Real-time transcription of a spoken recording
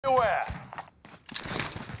aware.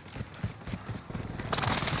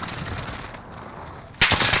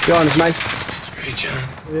 Behind us, mate. Great job.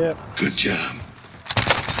 Yeah. Good job.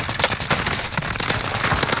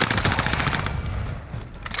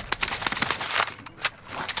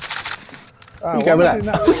 Oh, You go with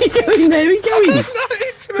that. Where are you going there? Where are you going?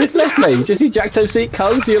 Just left me. Just your Jack seat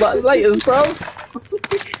comes. You're like, laters, bro.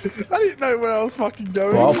 I didn't know where I was fucking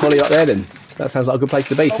going. Well, I'll follow you up there then. That sounds like a good place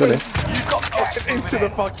to be, doesn't it? You've got gas Into the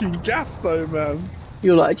fucking gas though, man.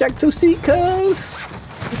 You're like, Jack seat comes.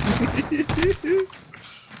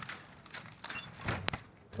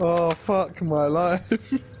 Oh, fuck my life.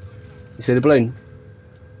 You see the balloon?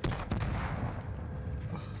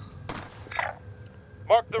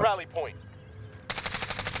 Mark the rally point.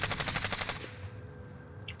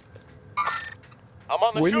 I'm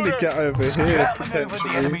on the We need shooter. to get over here, Outmaneuver the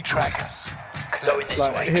potentially. enemy trackers. Going this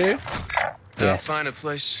Like way. here? Yeah. I'll find a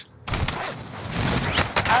place.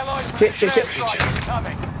 Allied Shit, precision shit, shit. airstrike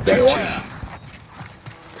incoming. Get Good one. job.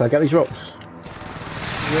 Can I get these rocks?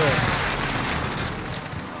 Yeah.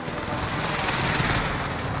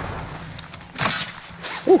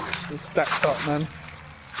 We're stacked up, man.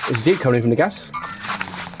 There's a jeep coming in from the gas.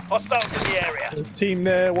 Hostiles in the area. There's a team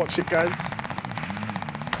there, watch it, guys.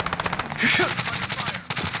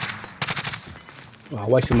 Oh, I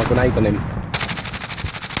wasted my grenade on him.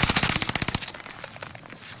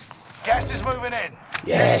 Gas is moving in.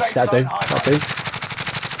 Yes, Safe that'll do. zone highlighted. That'll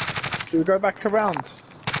do. Should we go back around?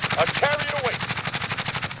 I'm carrying away.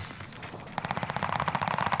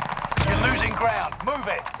 You're losing ground. Move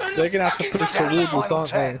it. They're gonna have to push Down to towards us, final aren't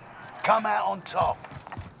 10. they? Come out on top.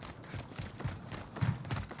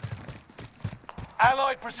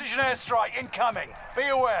 Allied precision airstrike incoming. Be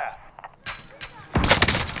aware.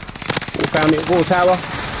 All found me at Wall Tower.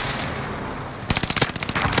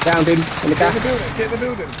 Downed him in the Get in the gas. building, get in the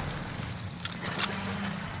building.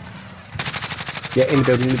 Yeah, in the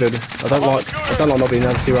building, in the building. I don't like not being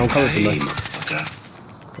able to see where I'm coming from Hey, though.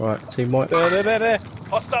 motherfucker. Right, team white. There.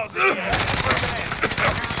 Hostiles in the air. Moving in.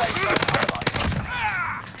 Safe zone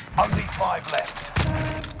highlighted. Only 5 left.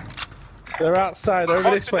 They're outside, over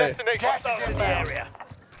this way. Gas is in the area.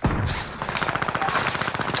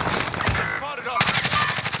 Spotted up.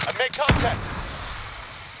 I make contact.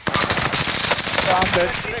 I'm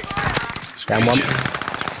dead. Down one.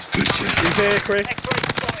 Good job. He's here, Chris. X-ray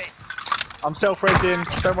spotted. I'm self-raising.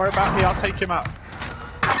 Don't worry about me, I'll take him out.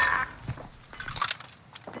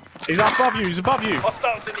 He's above you, he's above you.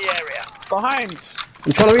 Hostiles in the area. Behind.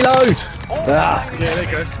 I'm trying to reload. All Ah. remaining Yeah, there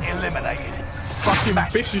you go. enemies eliminated. Fucking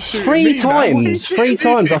bitch is shooting Three me now. What are you times. shooting Three me,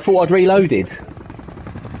 times I bitch? thought I'd reloaded.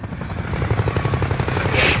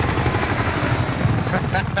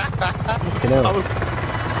 Fucking hell. I was...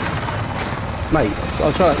 Mate, I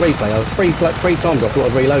was trying that replay. I was three times I thought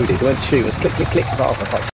I'd reloaded. I went to shoot. It was click, click, click. I was like,